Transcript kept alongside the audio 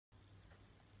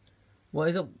What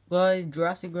is up, guys?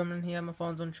 Jurassic Gremlin here. My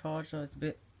phone's on charge, so it's a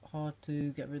bit hard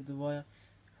to get rid of the wire.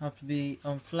 I have to be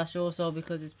on flash also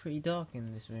because it's pretty dark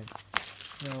in this room.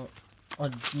 So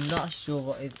I'm not sure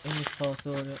what is in this false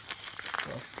order,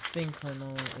 but I think I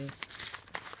know what it is.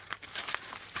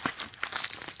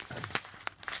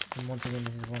 And once again,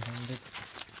 this is one-handed.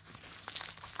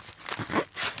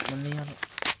 Money on it.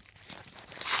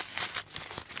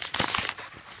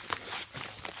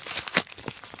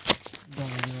 Don't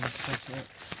really want to touch it.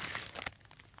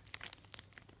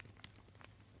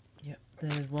 Yep,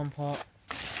 there's one part.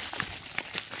 The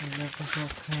remote control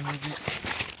came with it.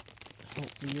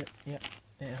 Hopefully, yep,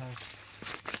 it has.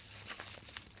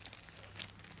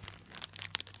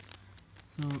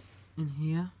 So, in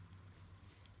here,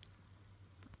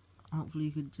 hopefully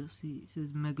you could just see, it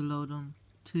says Megalodon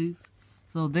tooth.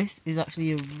 So this is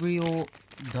actually a real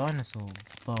dinosaur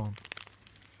bone.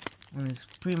 And it's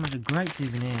pretty much a great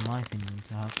souvenir in my opinion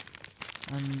to have.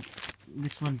 And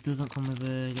this one doesn't come with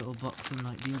a little box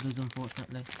like the others,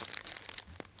 unfortunately.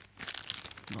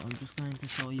 But I'm just going to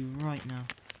show you right now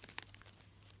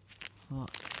what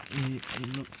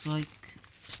it looks like.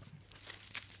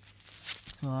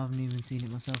 So I haven't even seen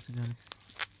it myself, to be honest.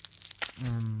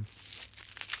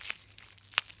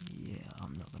 Yeah,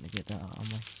 I'm not gonna get that out, am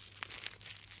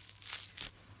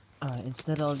I? Alright,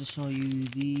 instead I'll just show you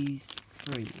these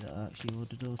three that I actually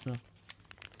ordered also.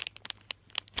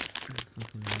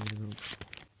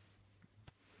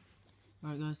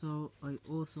 Alright guys, so I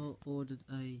also ordered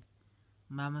a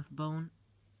mammoth bone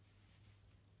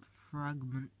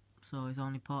fragment, so it's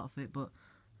only part of it, but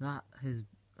that has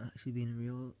actually been a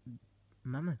real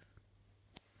mammoth.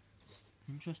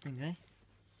 Interesting, eh?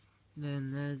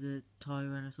 Then there's a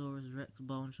Tyrannosaurus Rex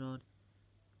bone shard,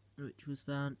 which was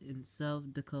found in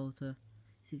South Dakota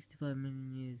 65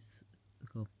 million years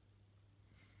ago.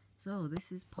 So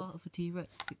this is part of a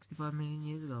T-Rex 65 million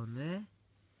years ago, and there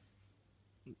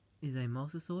is a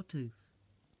mosasaur tooth.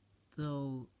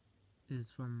 So it's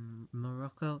from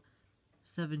Morocco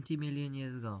 70 million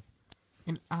years ago.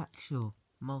 An actual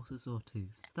mosasaur tooth.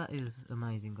 That is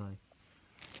amazing, guys.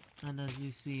 And as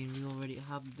you've seen, we already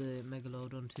have the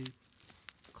Megalodon tooth.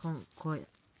 Can't quite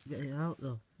get it out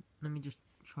though. Let me just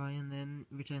try and then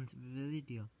return to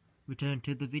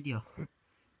the video.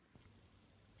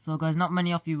 So guys, not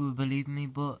many of you will believe me,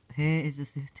 but here is a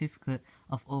certificate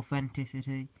of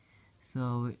authenticity.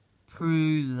 So it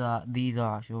proves that these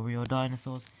are actual real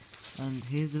dinosaurs. And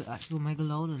here's the actual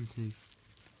Megalodon tooth.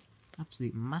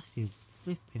 Absolute massive,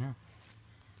 flipping out.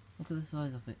 Look at the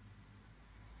size of it.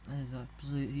 That is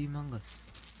absolutely humongous.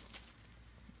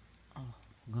 Oh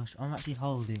gosh, I'm actually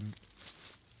holding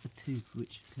a tooth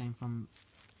which came from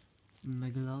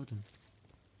Megalodon.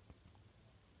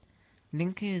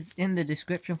 Link is in the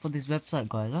description for this website,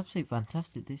 guys. Absolutely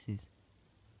fantastic this is.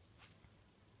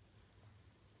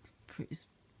 It's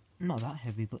not that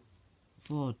heavy, but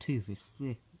for a tooth,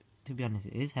 to be honest,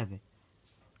 it is heavy.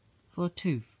 For a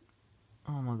tooth,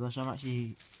 oh my gosh, I'm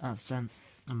actually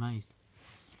amazed.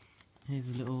 Here's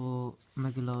a little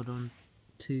Megalodon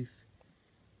tooth.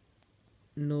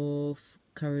 North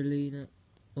Carolina,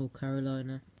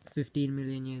 15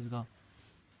 million years ago.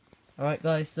 Alright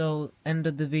guys, so end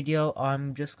of the video.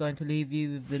 I'm just going to leave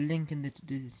you with the link in the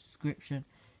description.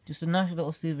 Just a nice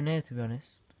little souvenir, to be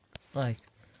honest. Like,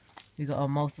 we got our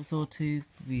mosasaur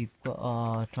tooth, we've got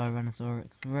our Tyrannosaurus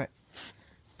Rex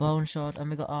bone shard, and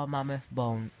we got our mammoth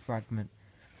bone fragment.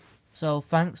 So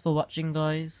thanks for watching,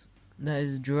 guys. That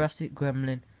is Jurassic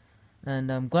Gremlin,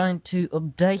 and I'm going to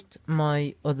update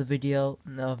my other video.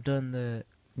 I've done the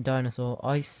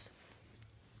ice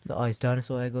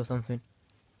dinosaur egg or something,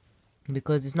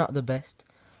 because it's not the best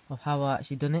of how I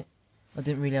actually done it. I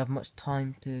didn't really have much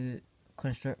time to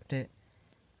construct it,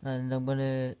 and I'm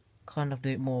gonna kind of do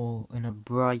it more in a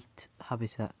bright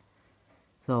habitat,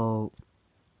 so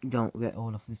you don't get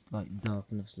all of this like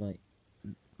darkness, like I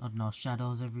don't know,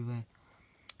 shadows everywhere.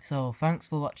 So thanks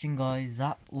for watching, guys.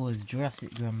 That was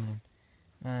Jurassic Gremlin,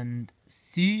 and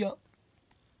see ya.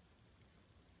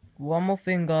 One more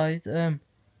thing, guys.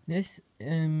 This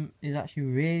is actually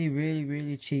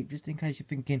really cheap. Just in case you're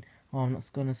thinking, oh, I'm not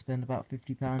gonna spend about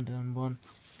 £50 on one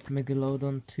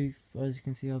Megalodon tooth, as you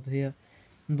can see over here.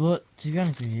 But to be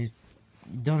honest with you,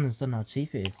 you don't understand how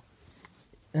cheap it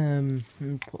is.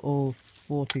 Put all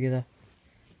four together.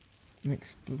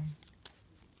 Mix £2,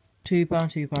 £2,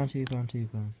 £2,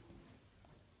 £2.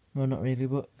 Well, not really,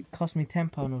 but it cost me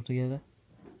 £10 altogether.